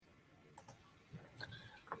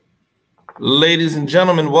Ladies and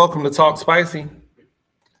gentlemen, welcome to Talk Spicy.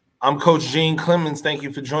 I'm Coach Gene Clemens. Thank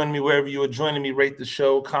you for joining me wherever you are joining me. Rate the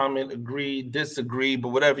show, comment, agree, disagree, but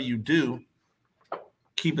whatever you do,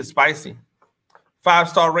 keep it spicy.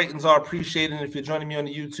 5-star ratings are appreciated. And if you're joining me on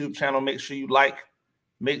the YouTube channel, make sure you like,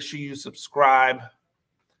 make sure you subscribe.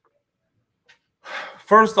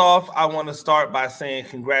 First off, I want to start by saying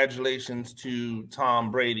congratulations to Tom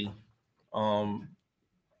Brady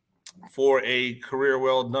for a career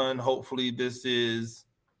well done. Hopefully this is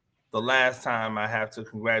the last time I have to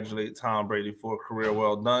congratulate Tom Brady for a career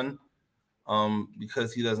well done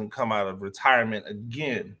because he doesn't come out of retirement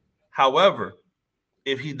again. However,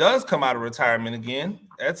 if he does come out of retirement again,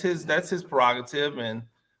 that's his prerogative, and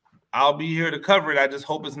I'll be here to cover it. I just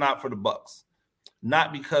hope it's not for the Bucs.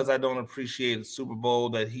 Not because I don't appreciate the Super Bowl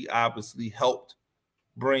that he obviously helped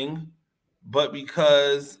bring, but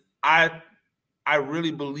because I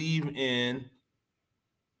really believe in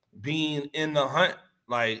being in the hunt,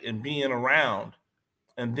 and being around,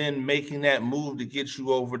 and then making that move to get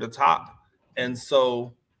you over the top. And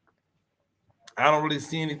so I don't really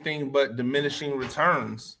see anything but diminishing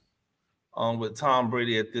returns with Tom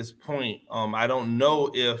Brady at this point. I don't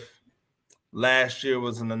know if last year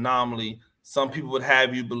was an anomaly. Some people would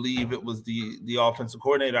have you believe it was the offensive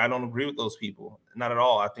coordinator. I don't agree with those people. Not at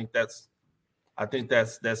all. I think that's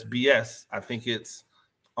BS. I think it's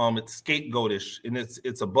scapegoatish, and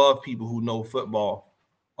it's above people who know football.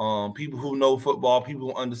 People who know football, people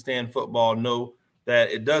who understand football know that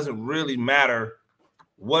it doesn't really matter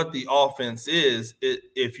what the offense is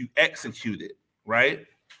if you execute it, right?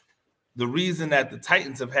 The reason that the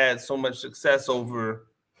Titans have had so much success over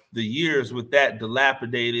the years with that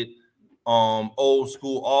dilapidated old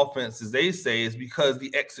school offense, as they say, is because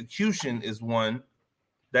the execution is one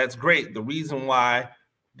that's great. The reason why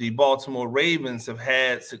the Baltimore Ravens have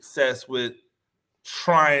had success with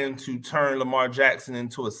trying to turn Lamar Jackson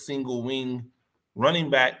into a single wing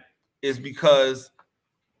running back is because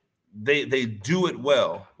they do it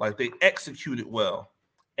well, like they execute it well.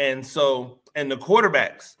 And the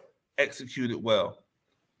quarterbacks execute it well.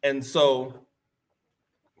 And so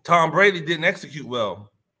Tom Brady didn't execute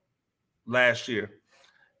well last year.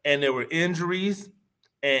 And there were injuries,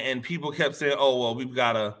 and people kept saying, oh, well, we've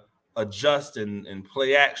got to adjust and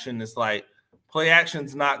play action. It's like play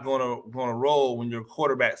action's not going to roll when your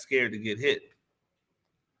quarterback's scared to get hit.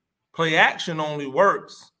 Play action only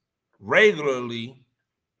works regularly,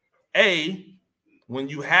 A, when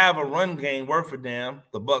you have a run game worth a damn,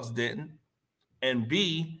 the Bucs didn't, and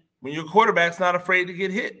B, when your quarterback's not afraid to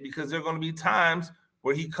get hit, because there are going to be times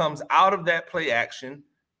where he comes out of that play action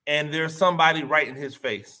and there's somebody right in his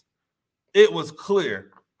face. It was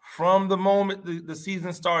clear from the moment the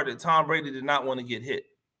season started, Tom Brady did not want to get hit.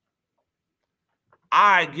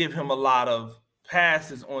 I give him a lot of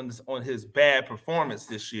passes on his bad performance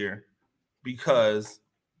this year because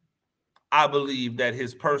I believe that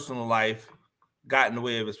his personal life got in the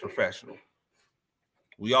way of his professional.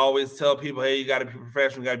 We always tell people, hey, you got to be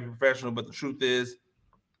professional, but the truth is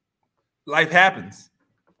life happens.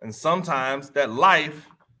 And sometimes that life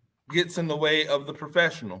gets in the way of the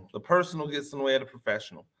professional. The personal gets in the way of the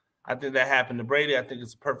professional. I think that happened to Brady. I think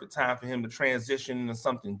it's a perfect time for him to transition into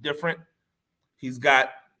something different. He's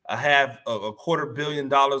got a $250 million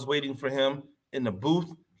waiting for him in the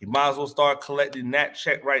booth. He might as well start collecting that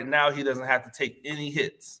check right now. He doesn't have to take any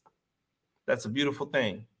hits. That's a beautiful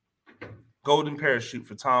thing. Golden parachute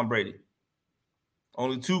for Tom Brady.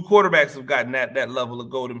 Only 2 quarterbacks have gotten that level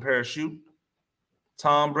of golden parachute.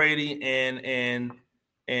 Tom Brady and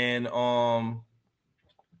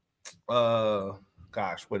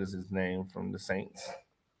what is his name from the Saints?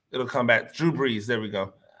 It'll come back. Drew Brees. There we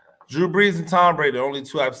go. Drew Brees and Tom Brady, the only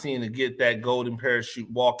 2 I've seen to get that golden parachute,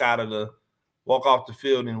 walk off the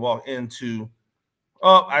field and walk into.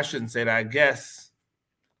 Oh, I shouldn't say that. I guess,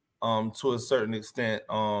 to a certain extent,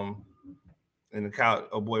 and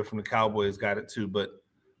a boy from the Cowboys got it too. But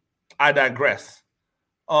I digress.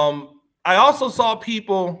 I also saw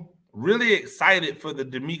people really excited for the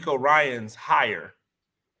DeMeco Ryans hire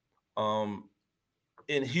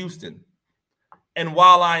in Houston. And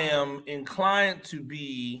while I'm inclined to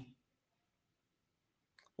be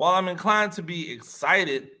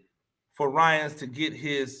excited for Ryans to get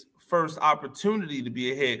his first opportunity to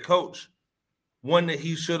be a head coach, one that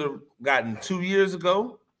he should have gotten 2 years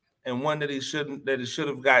ago and one that he should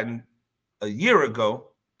have gotten a year ago,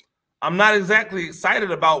 I'm not exactly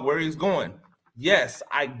excited about where he's going. Yes,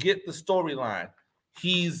 I get the storyline.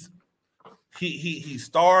 He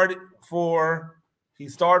starred for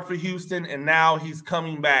Houston, and now he's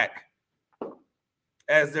coming back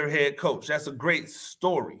as their head coach. That's a great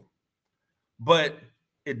story. But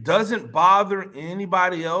It doesn't bother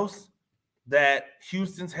anybody else that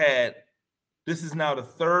Houston's had. This is now the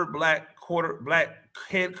third black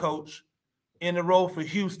head coach in a row for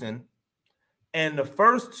Houston. And the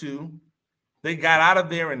first two, they got out of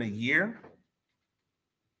there in a year.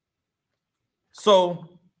 So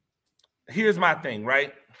here's my thing,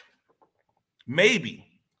 right? Maybe,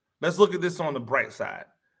 let's look at this on the bright side.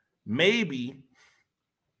 Maybe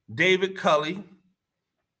David Culley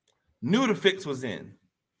knew the fix was in.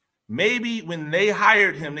 Maybe when they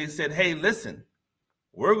hired him, they said, hey, listen,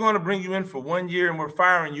 we're going to bring you in for 1 year and we're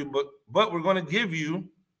firing you, but we're going to give you,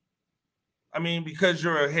 I mean, because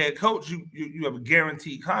you're a head coach, you have a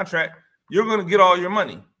guaranteed contract, you're going to get all your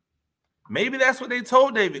money. Maybe that's what they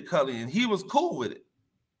told David Culley, and he was cool with it.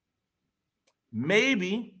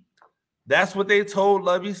 Maybe that's what they told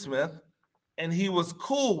Lovie Smith, and he was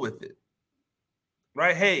cool with it.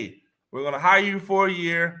 Right? Hey, we're going to hire you for a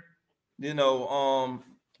year,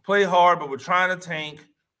 play hard, but we're trying to tank.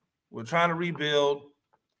 We're trying to rebuild,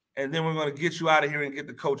 and then we're going to get you out of here and get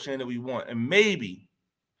the coach in that we want. And maybe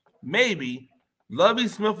Lovie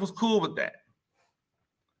Smith was cool with that.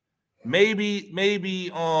 Maybe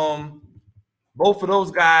both of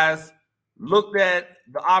those guys looked at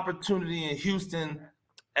the opportunity in Houston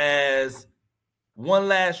as one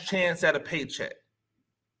last chance at a paycheck,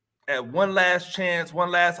 at one last chance, one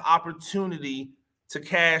last opportunity to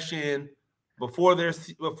cash in before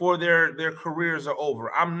their careers are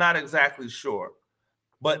over. I'm not exactly sure,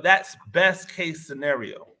 but that's best case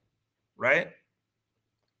scenario, right?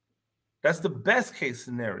 That's the best case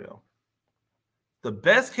scenario. The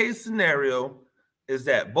best case scenario is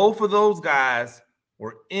that both of those guys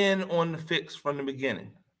were in on the fix from the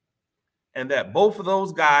beginning, and that both of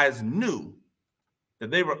those guys knew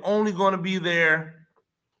that they were only going to be there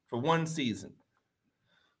for one season.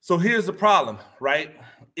 So here's the problem, right?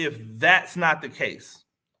 If that's not the case,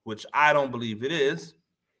 which I don't believe it is,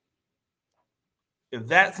 if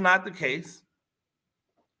that's not the case,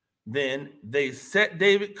 then they set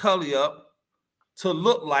David Culley up to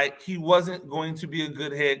look like he wasn't going to be a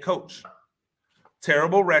good head coach.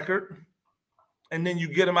 Terrible record. And then you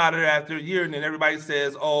get him out of there after a year, and then everybody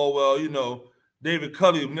says, oh, well, David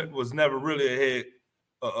Culley was never really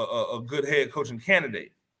a good head coaching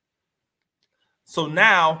candidate. So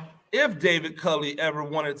now, if David Culley ever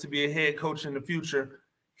wanted to be a head coach in the future,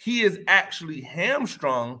 he is actually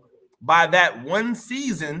hamstrung by that one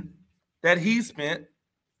season that he spent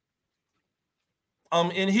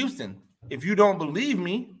in Houston. If you don't believe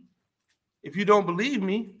me,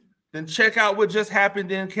 then check out what just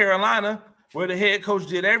happened in Carolina, where the head coach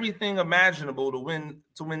did everything imaginable to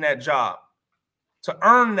win that job, to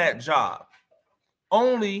earn that job,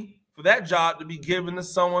 only for that job to be given to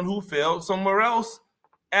someone who failed somewhere else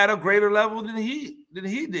at a greater level than he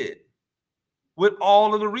did, with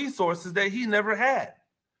all of the resources that he never had,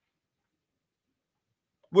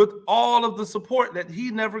 with all of the support that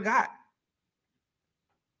he never got.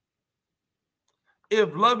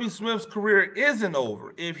 If Lovie Smith's career isn't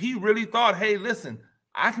over, if he really thought, hey, listen,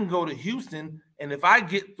 I can go to Houston, and if I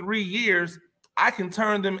get 3 years, I can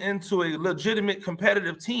turn them into a legitimate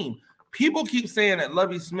competitive team. People keep saying that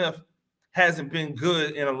Lovie Smith hasn't been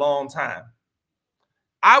good in a long time.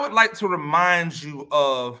 I would like to remind you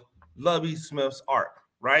of Lovie Smith's arc,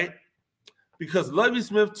 right? Because Lovie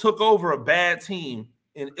Smith took over a bad team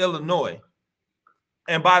in Illinois,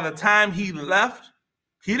 and by the time he left,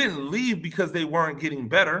 he didn't leave because they weren't getting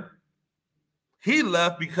better. He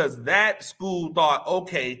left because that school thought,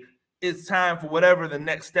 okay, it's time for whatever the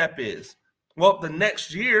next step is. Well, the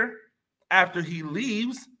next year after he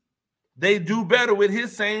leaves, they do better with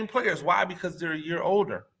his same players. Why? Because they're a year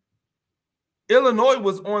older. Illinois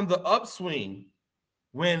was on the upswing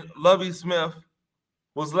when Lovie Smith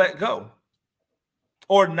was let go,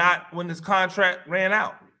 or not when his contract ran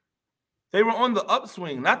out. They were on the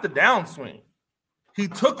upswing, not the downswing. He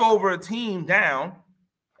took over a team down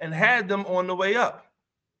and had them on the way up.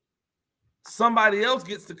 Somebody else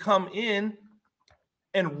gets to come in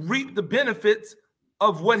and reap the benefits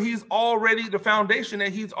of what the foundation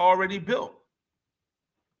that he's already built.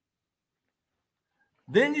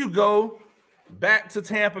 Then you go back to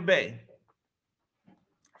Tampa Bay.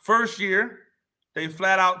 First year, they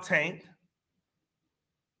flat out tanked.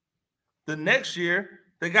 The next year,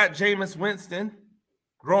 they got Jameis Winston,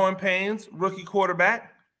 growing pains, rookie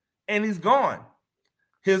quarterback, and he's gone.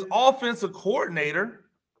 His offensive coordinator,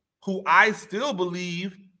 who I still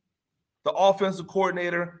believe the offensive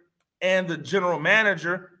coordinator and the general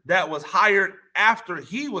manager that was hired after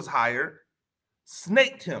he was hired,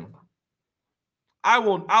 snaked him. I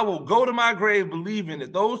will go to my grave believing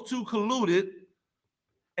that those two colluded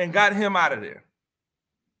and got him out of there.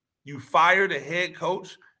 You fire the head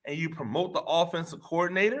coach and you promote the offensive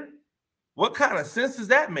coordinator? What kind of sense does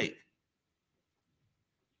that make?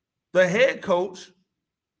 The head coach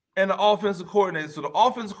and the offensive coordinator. So the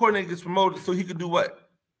offensive coordinator gets promoted so he could do what?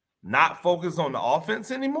 Not focus on the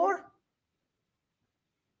offense anymore?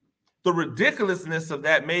 The ridiculousness of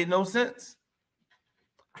that made no sense.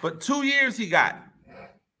 But 2 years he got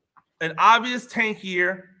an obvious tank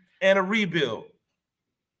year and a rebuild.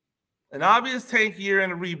 An obvious tank year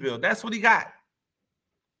and a rebuild. That's what he got.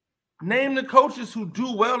 Name the coaches who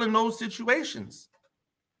do well in those situations.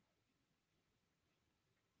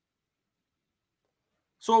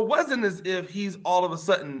 So it wasn't as if he's all of a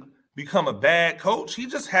sudden become a bad coach. He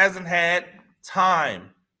just hasn't had time.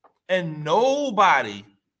 And nobody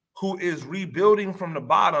who is rebuilding from the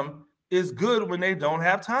bottom is good when they don't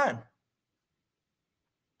have time.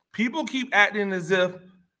 People keep acting as if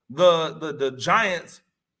the Giants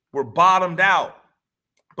were bottomed out,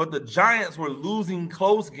 but the Giants were losing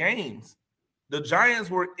close games. The Giants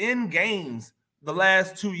were in games the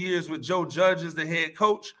last 2 years with Joe Judge as the head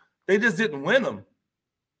coach. They just didn't win them.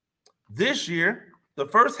 This year, the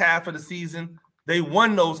first half of the season, they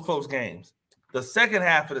won those close games. The second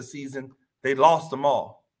half of the season, they lost them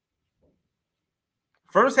all.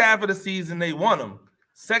 First half of the season, they won them.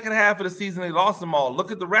 Second half of the season, they lost them all.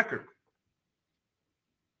 Look at the record.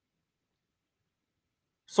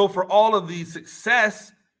 So for all of the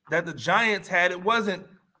success that the Giants had, it wasn't,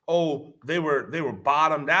 oh, they were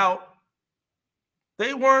bottomed out.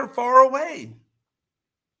 They weren't far away.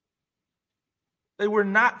 They were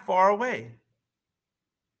not far away.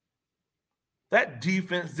 That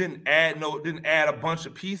defense didn't add a bunch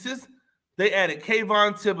of pieces. They added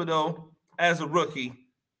Kayvon Thibodeau as a rookie.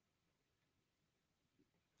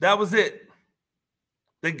 That was it.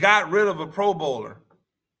 They got rid of a Pro Bowler.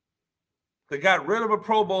 They got rid of a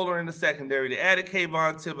Pro Bowler in the secondary. They added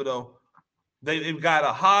Kayvon Thibodeau. They've got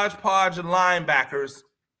a hodgepodge of linebackers.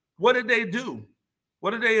 What did they do?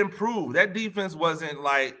 What did they improve? That defense wasn't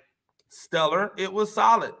like stellar. It was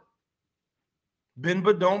solid. Bend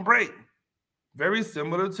but don't break. Very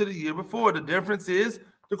similar to the year before. The difference is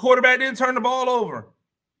the quarterback didn't turn the ball over.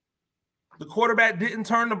 The quarterback didn't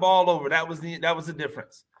turn the ball over. That was the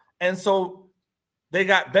difference. And so they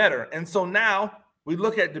got better. And so now we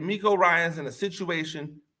look at DeMeco Ryans in a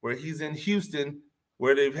situation where he's in Houston,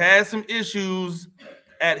 where they've had some issues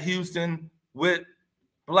at Houston with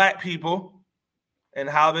Black people and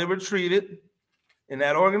how they were treated in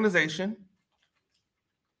that organization.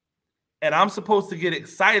 And I'm supposed to get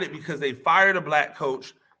excited because they fired a Black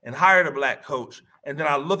coach and hired a Black coach. And then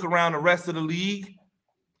I look around the rest of the league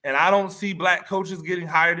and I don't see Black coaches getting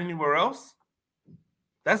hired anywhere else.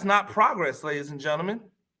 That's not progress, ladies and gentlemen.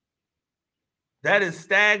 That is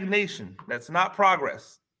stagnation. That's not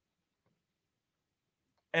progress.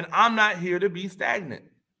 And I'm not here to be stagnant.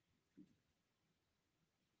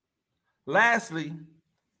 Lastly,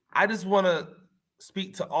 I just want to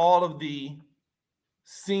speak to all of the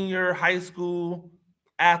senior high school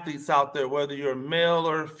athletes out there, whether you're male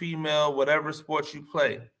or female, whatever sports you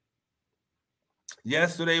play.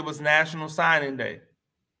 Yesterday was National Signing Day.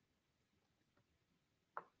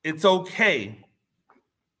 It's okay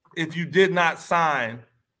if you did not sign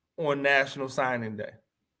on National Signing Day.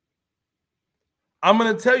 I'm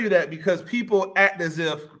going to tell you that because people act as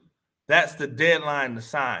if that's the deadline to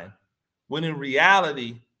sign, when in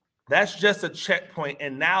reality, that's just a checkpoint.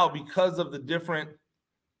 And now because of the different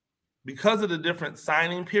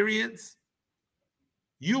signing periods,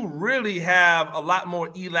 you really have a lot more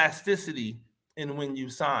elasticity in when you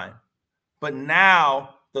sign. But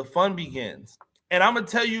now the fun begins. And I'm going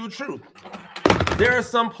to tell you the truth. There are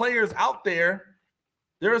some players out there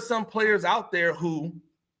who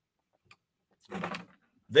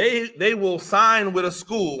they will sign with a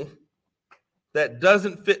school that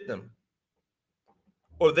doesn't fit them.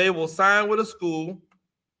 Or they will sign with a school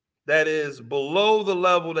that is below the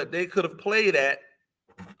level that they could have played at,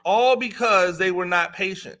 all because they were not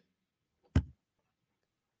patient.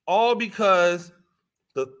 All because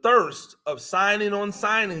the thirst of signing on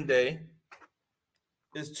signing day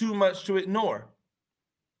is too much to ignore.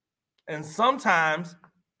 And sometimes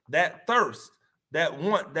that thirst, that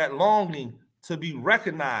want, that longing to be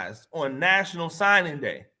recognized on National Signing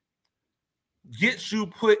Day gets you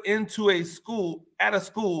put into a school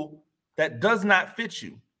that does not fit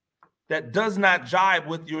you, that does not jive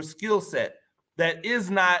with your skill set, that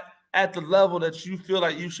is not at the level that you feel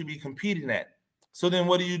like you should be competing at. So then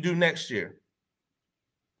what do you do next year?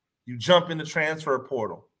 You jump in the transfer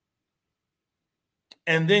portal.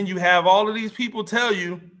 And then you have all of these people tell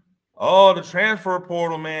you, oh, the transfer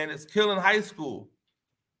portal, man, it's killing high school.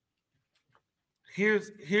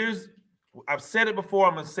 here's I've said it before,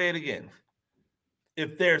 I'm going to say it again.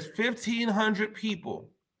 If there's 1,500 people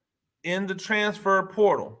in the transfer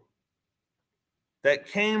portal that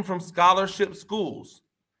came from scholarship schools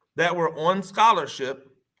that were on scholarship,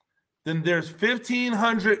 then there's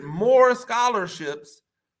 1,500 more scholarships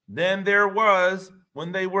than there was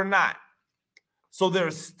when they were not. So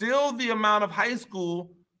there's still the amount of high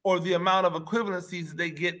school or the amount of equivalencies they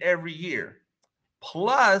get every year,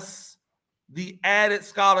 plus the added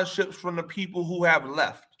scholarships from the people who have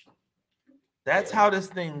left. That's how this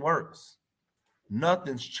thing works.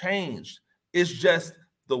 Nothing's changed. It's just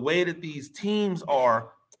the way that these teams are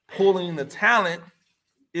pulling the talent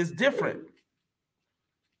is different.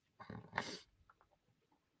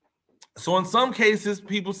 So in some cases,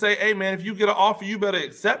 people say, hey, man, if you get an offer, you better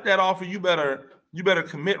accept that offer. You better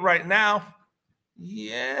commit right now.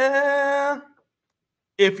 Yeah.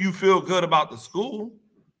 If you feel good about the school,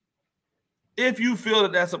 if you feel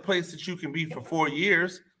that that's a place that you can be for 4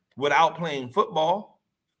 years without playing football.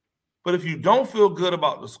 But if you don't feel good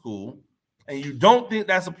about the school and you don't think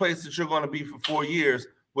that's a place that you're going to be for 4 years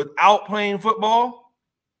without playing football,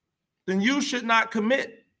 then you should not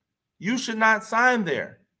commit. You should not sign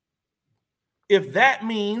there. If that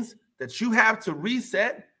means that you have to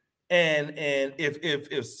reset and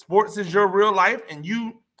if sports is your real life and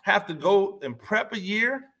you have to go and prep a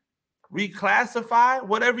year, reclassify,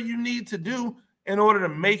 whatever you need to do in order to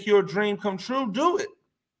make your dream come true, do it.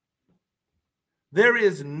 There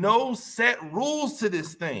is no set rules to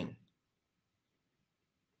this thing.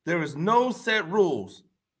 There is no set rules.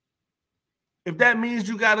 If that means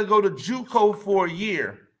you got to go to JUCO for a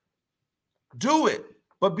year, do it.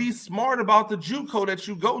 But be smart about the JUCO that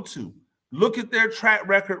you go to. Look at their track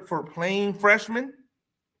record for playing freshmen.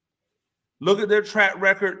 Look at their track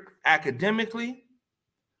record academically.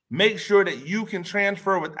 Make sure that you can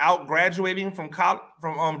transfer without graduating from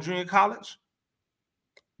junior college.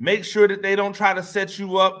 Make sure that they don't try to set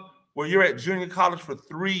you up where you're at junior college for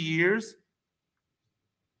 3 years.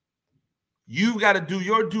 You've got to do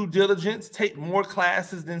your due diligence, take more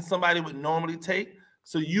classes than somebody would normally take,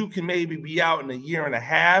 so you can maybe be out in 1.5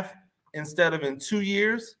 years instead of in 2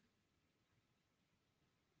 years.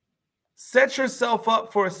 Set yourself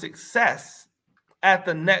up for success at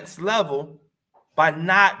the next level by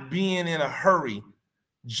not being in a hurry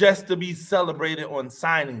just to be celebrated on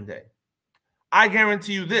signing day. I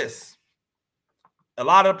guarantee you this. A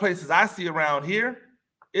lot of the places I see around here,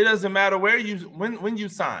 it doesn't matter where when you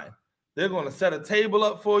sign. They're going to set a table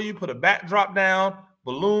up for you, put a backdrop down,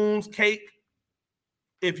 balloons, cake.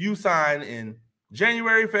 If you sign in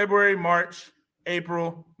January, February, March,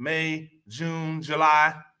 April, May, June,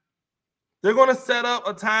 July, they're going to set up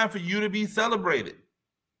a time for you to be celebrated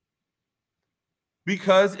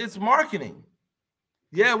because it's marketing.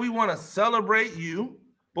 Yeah, we want to celebrate you,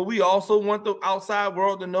 but we also want the outside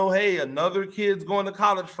world to know, hey, another kid's going to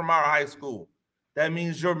college from our high school. That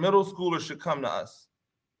means your middle schooler should come to us.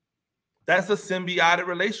 That's a symbiotic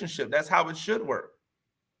relationship. That's how it should work.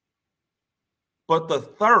 But the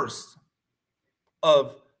thirst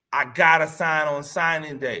of, I got to sign on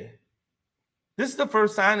signing day. This is the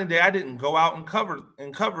first signing day I didn't go out and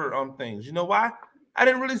cover things. You know why? I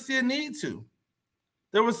didn't really see a need to.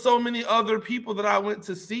 There were so many other people that I went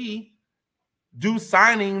to see do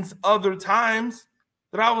signings other times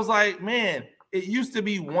that I was like, man, it used to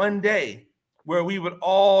be one day where we would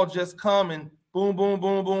all just come and boom, boom,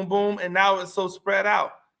 boom, boom, boom. And now it's so spread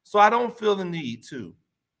out. So I don't feel the need to.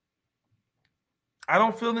 I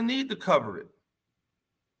don't feel the need to cover it.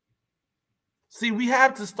 See, we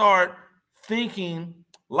have to start thinking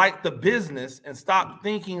like the business and stop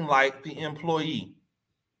thinking like the employee.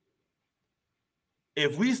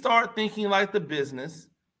 If we start thinking like the business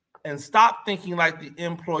and stop thinking like the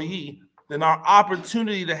employee, then our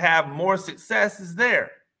opportunity to have more success is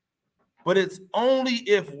there. But it's only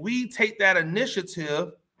if we take that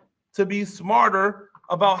initiative to be smarter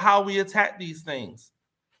about how we attack these things.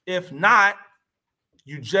 If not,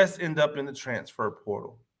 you just end up in the transfer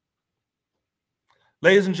portal.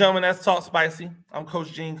 Ladies and gentlemen, that's Talk Spicy. I'm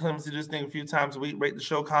Coach Gene Clemens. Do this thing a few times a week. Rate the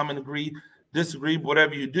show, comment, agree, disagree,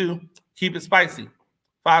 whatever you do. Keep it spicy.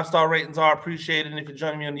 5-star ratings are appreciated. And if you're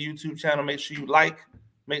joining me on the YouTube channel, make sure you like,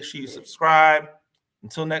 make sure you subscribe.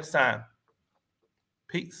 Until next time,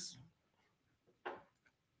 peace.